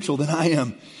spiritual than I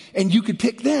am. And you could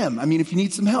pick them. I mean, if you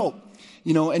need some help,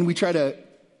 and we try to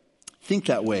think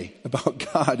that way about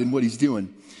God and what he's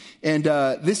doing. And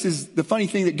this is the funny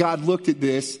thing that God looked at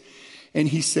this and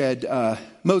he said,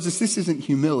 Moses, this isn't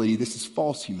humility. This is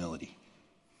false humility.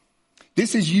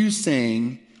 This is you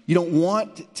saying you don't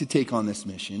want to take on this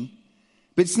mission,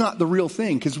 but it's not the real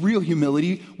thing, because real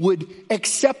humility would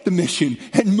accept the mission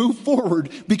and move forward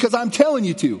because I'm telling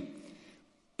you to.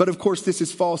 But of course, this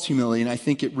is false humility, and I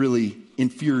think it really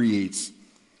infuriates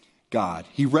God.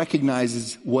 He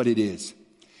recognizes what it is.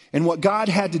 And what God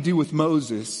had to do with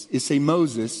Moses is say,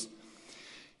 Moses,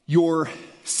 you're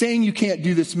saying you can't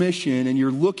do this mission, and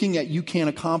you're looking at you can't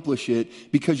accomplish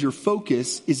it because your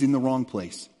focus is in the wrong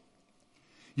place.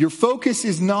 Your focus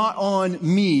is not on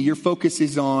me. Your focus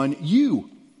is on you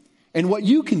and what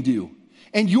you can do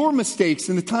and your mistakes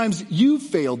and the times you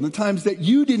failed and the times that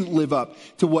you didn't live up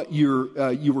to what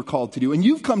you were called to do. And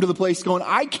you've come to the place going,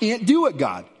 I can't do it,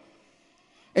 God.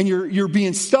 And you're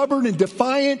being stubborn and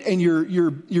defiant, and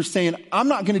you're saying, I'm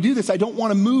not going to do this. I don't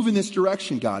want to move in this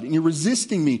direction, God. And you're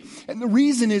resisting me. And the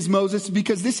reason is, Moses,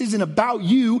 because this isn't about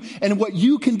you and what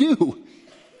you can do.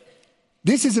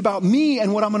 This is about me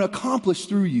and what I'm going to accomplish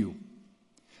through you.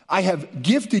 I have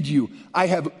gifted you. I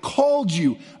have called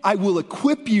you. I will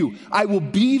equip you. I will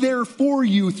be there for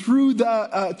you through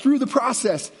the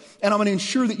process. And I'm going to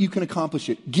ensure that you can accomplish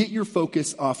it. Get your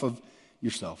focus off of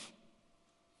yourself.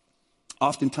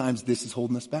 Oftentimes, this is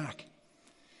holding us back.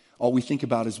 All we think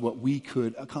about is what we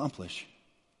could accomplish.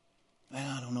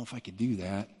 I don't know if I could do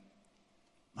that.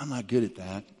 I'm not good at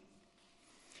that.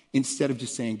 Instead of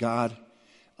just saying, God,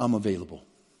 I'm available.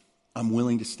 I'm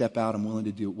willing to step out. I'm willing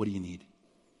to do it. What do you need?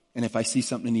 And if I see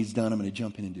something that needs done, I'm going to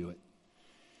jump in and do it.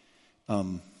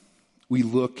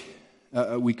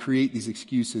 We create these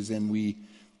excuses, and we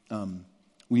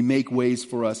make ways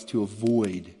for us to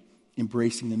avoid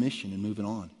embracing the mission and moving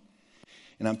on.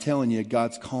 And I'm telling you,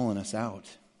 God's calling us out.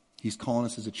 He's calling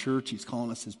us as a church. He's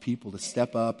calling us as people to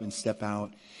step up and step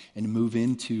out and move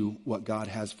into what God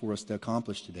has for us to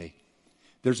accomplish today.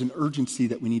 There's an urgency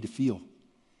that we need to feel,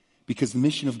 because the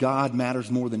mission of God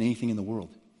matters more than anything in the world,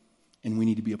 and we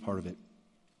need to be a part of it.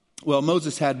 Well,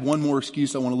 Moses had one more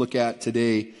excuse I want to look at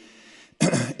today,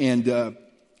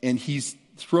 and he's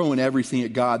throwing everything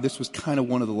at God. This was kind of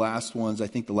one of the last ones. I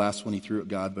think the last one he threw at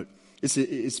God, but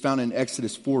it's found in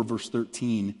Exodus 4, verse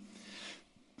 13.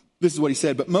 This is what he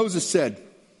said. But Moses said,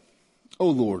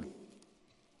 "Oh Lord,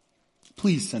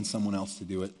 please send someone else to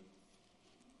do it."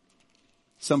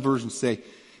 Some versions say,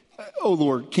 "Oh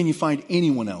Lord, can you find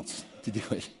anyone else to do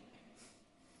it?"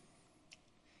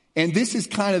 And this is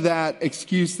kind of that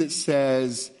excuse that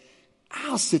says,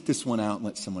 I'll sit this one out and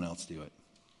let someone else do it.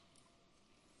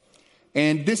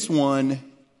 And this one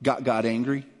got God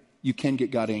angry. You can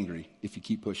get God angry if you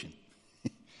keep pushing.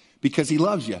 Because he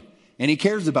loves you and he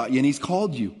cares about you and he's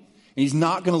called you. And he's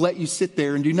not going to let you sit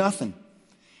there and do nothing.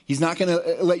 He's not going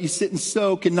to let you sit and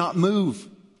soak and not move.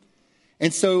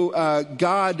 And so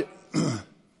God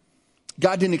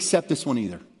didn't accept this one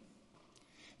either.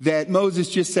 That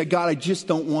Moses just said, God, I just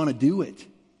don't want to do it.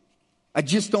 I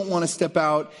just don't want to step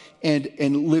out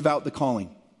and live out the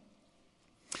calling.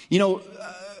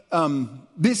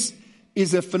 This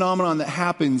is a phenomenon that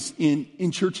happens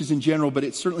in churches in general, but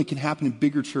it certainly can happen in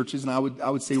bigger churches, and I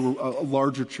would say we're a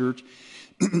larger church,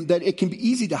 that it can be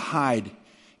easy to hide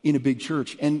in a big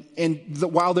church. And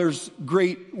while there's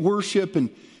great worship and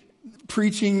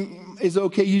preaching is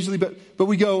okay usually, but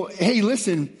we go, hey,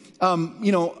 listen,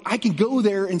 I can go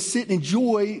there and sit and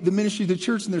enjoy the ministry of the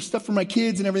church, and there's stuff for my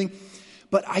kids and everything,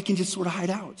 but I can just sort of hide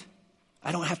out.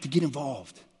 I don't have to get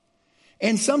involved.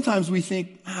 And sometimes we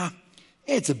think,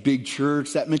 it's a big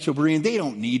church, that Mitchell Berean, they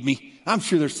don't need me. I'm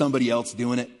sure there's somebody else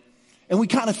doing it. And we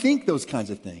kind of think those kinds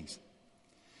of things.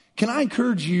 Can I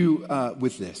encourage you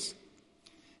with this?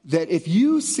 That if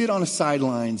you sit on the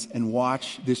sidelines and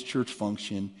watch this church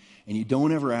function and you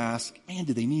don't ever ask, man,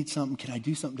 do they need something? Can I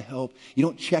do something to help? You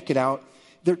don't check it out.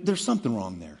 There's something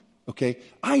wrong there, okay?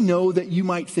 I know that you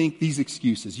might think these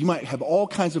excuses. You might have all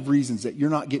kinds of reasons that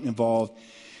you're not getting involved.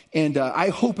 And I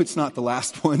hope it's not the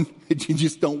last one that you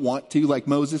just don't want to, like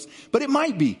Moses. But it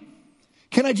might be.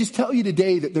 Can I just tell you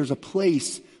today that there's a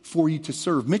place for you to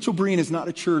serve? Mitchell Berean is not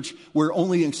a church where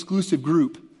only an exclusive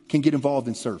group can get involved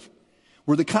and serve.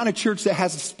 We're the kind of church that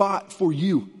has a spot for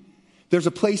you. There's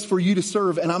a place for you to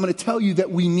serve, and I'm going to tell you that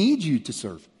we need you to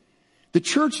serve. The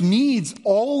church needs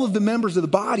all of the members of the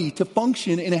body to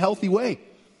function in a healthy way.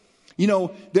 You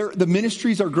know, the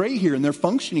ministries are great here, and they're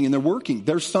functioning and they're working.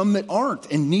 There's some that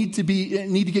aren't and need to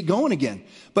get going again.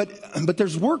 But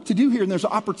there's work to do here, and there's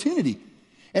opportunity.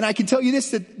 And I can tell you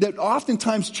this, that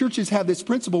oftentimes churches have this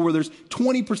principle where there's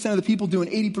 20% of the people doing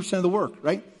 80% of the work,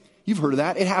 right? You've heard of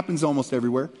that. It happens almost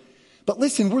everywhere. But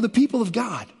listen, we're the people of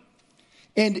God.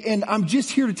 And I'm just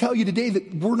here to tell you today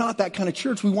that we're not that kind of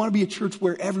church. We want to be a church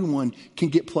where everyone can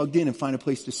get plugged in and find a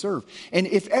place to serve. And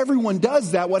if everyone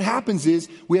does that, what happens is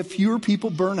we have fewer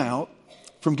people burn out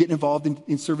from getting involved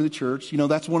in serving the church. You know,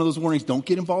 that's one of those warnings. Don't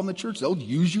get involved in the church. They'll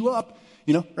use you up,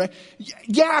 you know, right?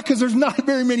 Yeah, because there's not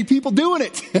very many people doing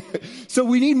it. So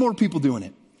we need more people doing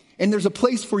it. And there's a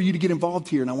place for you to get involved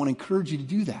here, and I want to encourage you to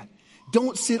do that.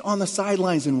 Don't sit on the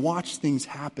sidelines and watch things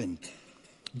happen.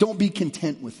 Don't be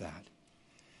content with that.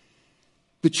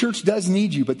 The church does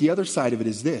need you, but the other side of it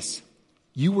is this.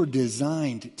 You were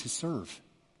designed to serve.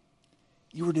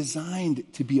 You were designed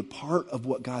to be a part of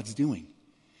what God's doing.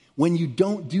 When you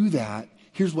don't do that,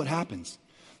 here's what happens.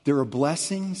 There are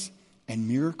blessings and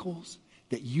miracles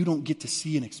that you don't get to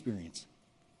see and experience.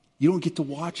 You don't get to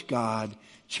watch God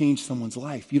change someone's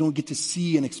life. You don't get to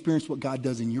see and experience what God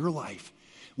does in your life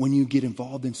when you get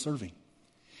involved in serving.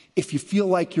 If you feel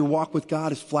like your walk with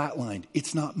God is flatlined,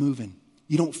 it's not moving.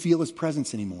 You don't feel his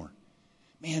presence anymore.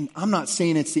 Man, I'm not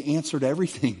saying it's the answer to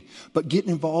everything, but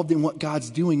getting involved in what God's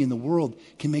doing in the world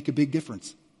can make a big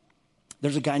difference.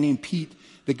 There's a guy named Pete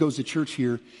that goes to church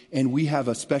here, and we have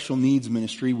a special needs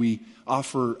ministry. We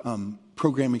offer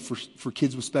programming for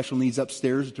kids with special needs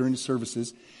upstairs during the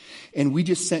services. And we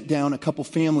just sent down a couple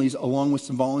families along with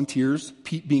some volunteers,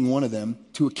 Pete being one of them,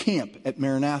 to a camp at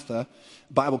Maranatha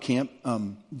Bible Camp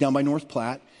down by North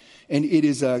Platte. And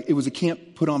it was a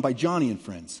camp put on by Johnny and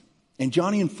Friends. And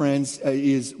Johnny and Friends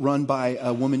is run by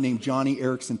a woman named Johnny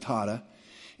Erickson Tata.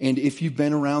 And if you've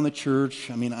been around the church,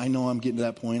 I mean, I know I'm getting to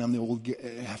that point. I'm the old,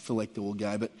 I feel like the old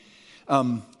guy. But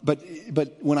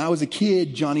when I was a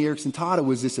kid, Johnny Erickson Tata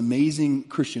was this amazing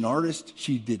Christian artist.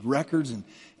 She did records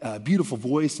and beautiful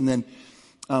voice. And then,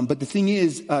 but the thing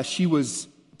is, she was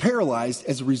paralyzed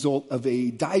as a result of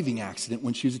a diving accident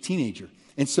when she was a teenager.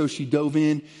 And so she dove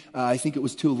in, I think it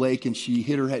was to a lake, and she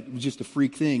hit her head. It was just a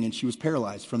freak thing, and she was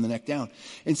paralyzed from the neck down.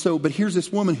 And so, but here's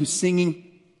this woman who's singing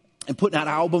and putting out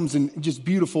albums and just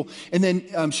beautiful. And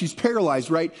then she's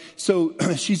paralyzed, right? So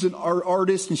she's an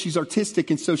artist and she's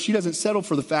artistic. And so she doesn't settle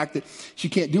for the fact that she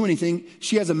can't do anything.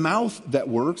 She has a mouth that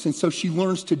works. And so she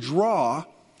learns to draw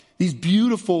these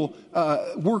beautiful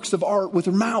works of art with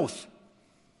her mouth.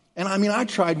 And I mean, I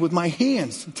tried with my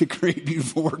hands to create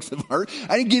beautiful works of art.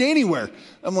 I didn't get anywhere.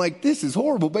 I'm like, this is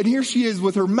horrible. But here she is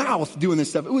with her mouth doing this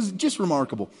stuff. It was just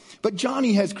remarkable. But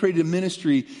Johnny has created a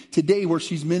ministry today where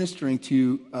she's ministering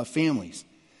to families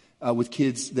with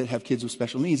kids that have kids with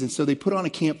special needs. And so they put on a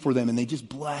camp for them, and they just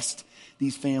blessed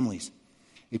these families.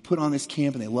 They put on this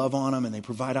camp, and they love on them, and they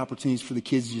provide opportunities for the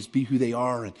kids to just be who they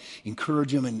are and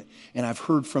encourage them. And I've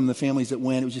heard from the families that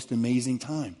went, it was just an amazing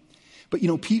time. But, you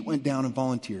know, Pete went down and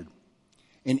volunteered.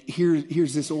 And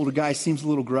here's this older guy, seems a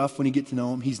little gruff when you get to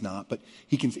know him. He's not, but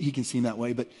he can seem that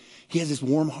way. But he has this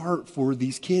warm heart for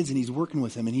these kids, and he's working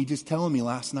with them. And he just telling me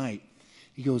last night,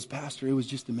 he goes, Pastor, it was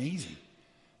just amazing.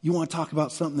 You want to talk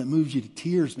about something that moves you to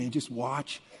tears, man, just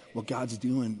watch what God's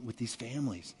doing with these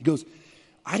families. He goes,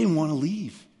 I didn't want to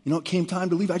leave. You know, it came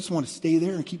time to leave. I just want to stay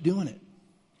there and keep doing it.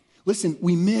 Listen,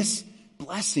 we miss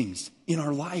blessings in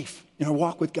our life, in our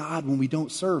walk with God when we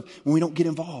don't serve, when we don't get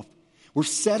involved. We're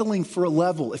settling for a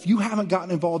level. If you haven't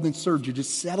gotten involved and served, you're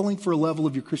just settling for a level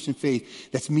of your Christian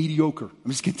faith that's mediocre.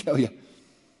 I'm just going to tell you.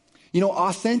 You know,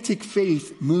 authentic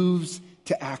faith moves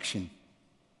to action.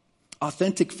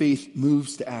 Authentic faith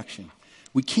moves to action.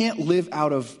 We can't live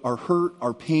out of our hurt,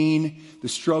 our pain, the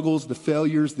struggles, the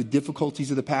failures, the difficulties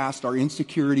of the past, our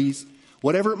insecurities,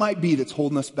 whatever it might be that's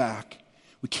holding us back.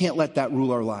 We can't let that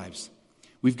rule our lives.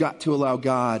 We've got to allow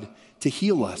God to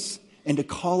heal us and to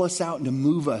call us out and to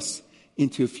move us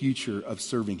into a future of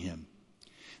serving him.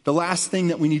 The last thing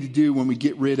that we need to do when we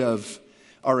get rid of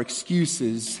our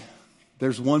excuses,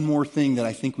 there's one more thing that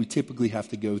I think we typically have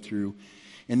to go through,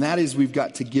 and that is we've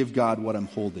got to give God what I'm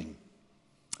holding.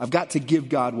 I've got to give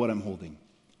God what I'm holding,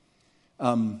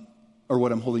 or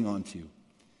what I'm holding on to.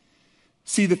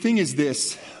 See, the thing is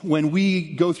this, when we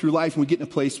go through life and we get in a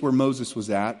place where Moses was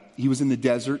at, he was in the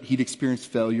desert, he'd experienced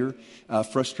failure,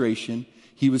 frustration.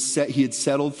 He had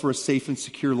settled for a safe and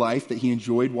secure life that he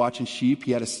enjoyed, watching sheep.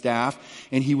 He had a staff,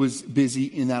 and he was busy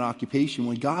in that occupation.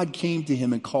 When God came to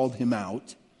him and called him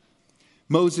out,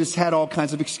 Moses had all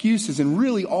kinds of excuses, and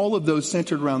really all of those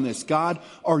centered around this. God,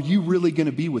 are you really going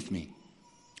to be with me?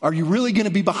 Are you really going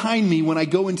to be behind me when I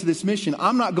go into this mission?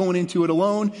 I'm not going into it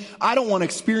alone. I don't want to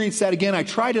experience that again. I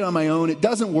tried it on my own. It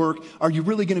doesn't work. Are you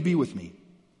really going to be with me?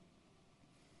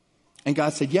 And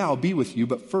God said, yeah, I'll be with you,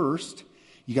 but first,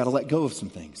 you got to let go of some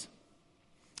things.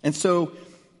 And so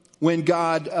when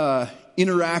God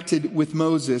interacted with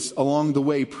Moses along the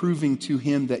way, proving to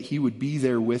him that he would be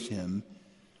there with him,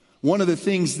 one of the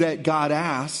things that God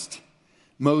asked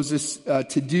Moses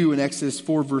to do in Exodus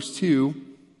 4, verse 2,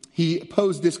 he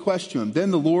posed this question to him.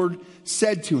 Then the Lord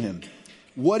said to him,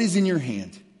 what is in your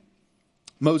hand?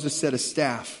 Moses said, a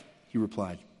staff, he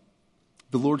replied.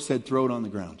 The Lord said, throw it on the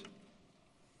ground.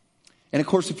 And of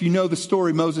course, if you know the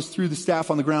story, Moses threw the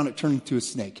staff on the ground, it turned into a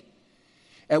snake.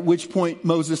 At which point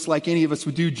Moses, like any of us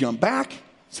would do, jumped back.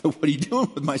 So what are you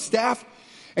doing with my staff?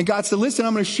 And God said, listen,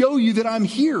 I'm going to show you that I'm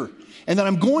here and that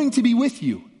I'm going to be with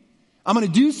you. I'm going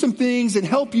to do some things and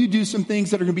help you do some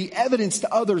things that are going to be evidence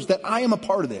to others that I am a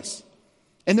part of this.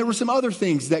 And there were some other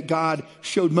things that God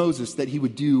showed Moses that he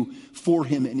would do for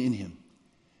him and in him.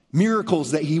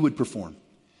 Miracles that he would perform.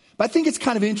 But I think it's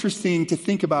kind of interesting to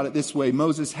think about it this way.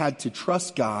 Moses had to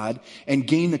trust God and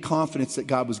gain the confidence that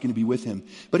God was going to be with him.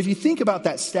 But if you think about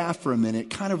that staff for a minute, it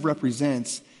kind of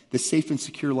represents the safe and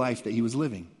secure life that he was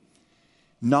living.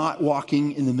 Not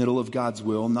walking in the middle of God's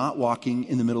will, not walking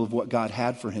in the middle of what God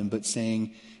had for him, but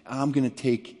saying, I'm going to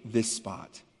take this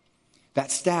spot.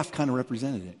 That staff kind of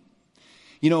represented it.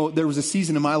 You know, there was a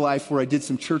season in my life where I did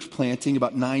some church planting,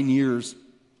 about 9 years,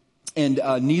 and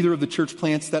neither of the church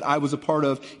plants that I was a part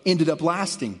of ended up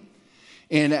lasting.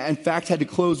 And in fact, had to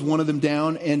close one of them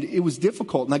down, and it was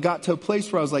difficult. And I got to a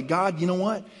place where I was like, God, you know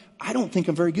what? I don't think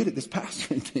I'm very good at this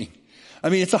pastoring thing. I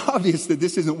mean, it's obvious that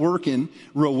this isn't working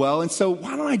real well. And so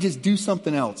why don't I just do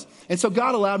something else? And so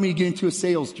God allowed me to get into a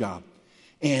sales job.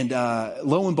 And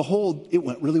lo and behold, it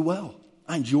went really well.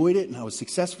 I enjoyed it and I was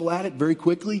successful at it very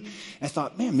quickly. And I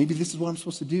thought, man, maybe this is what I'm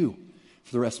supposed to do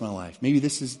for the rest of my life. Maybe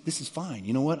this is fine.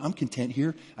 You know what? I'm content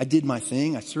here. I did my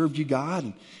thing. I served you, God,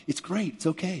 and it's great. It's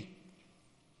okay.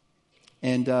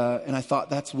 And I thought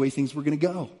that's the way things were going to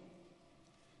go.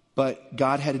 But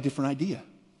God had a different idea.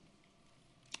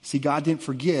 See, God didn't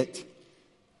forget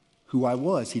who I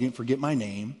was. He didn't forget my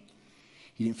name.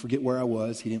 He didn't forget where I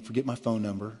was. He didn't forget my phone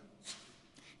number.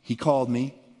 He called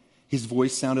me. His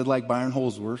voice sounded like Byron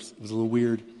Holsworth. It was a little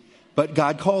weird. But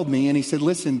God called me and he said,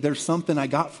 listen, there's something I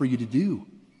got for you to do.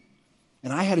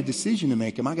 And I had a decision to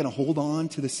make. Am I going to hold on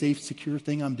to the safe, secure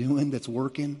thing I'm doing that's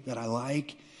working, that I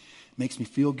like, makes me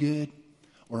feel good?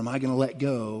 Or am I going to let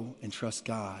go and trust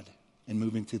God and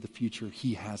move into the future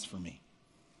he has for me?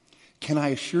 Can I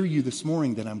assure you this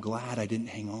morning that I'm glad I didn't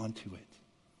hang on to it?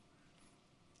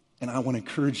 And I want to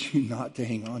encourage you not to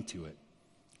hang on to it.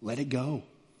 Let it go.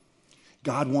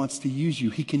 God wants to use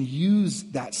you. He can use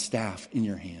that staff in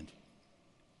your hand.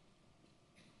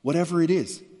 Whatever it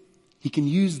is, he can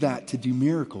use that to do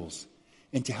miracles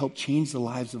and to help change the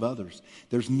lives of others.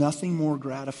 There's nothing more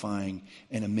gratifying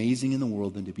and amazing in the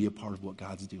world than to be a part of what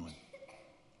God's doing.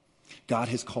 God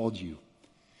has called you.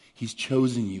 He's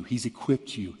chosen you. He's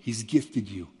equipped you. He's gifted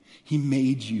you. He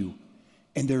made you.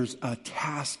 And there's a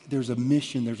task, there's a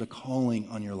mission, there's a calling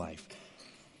on your life.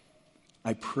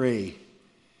 I pray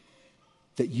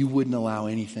that you wouldn't allow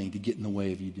anything to get in the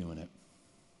way of you doing it.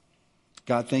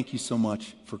 God, thank you so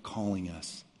much for calling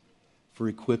us, for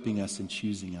equipping us and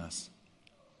choosing us.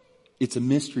 It's a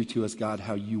mystery to us, God,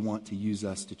 how you want to use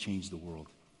us to change the world.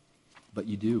 But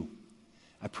you do.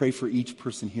 I pray for each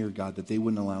person here, God, that they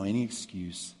wouldn't allow any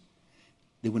excuse.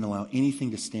 They wouldn't allow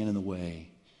anything to stand in the way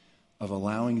of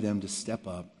allowing them to step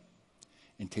up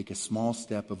and take a small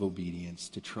step of obedience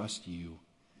to trust you,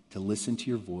 to listen to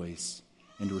your voice,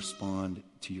 and to respond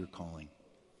to your calling.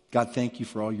 God, thank you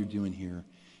for all you're doing here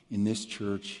in this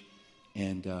church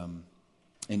and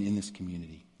in this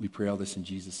community. We pray all this in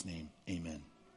Jesus' name. Amen.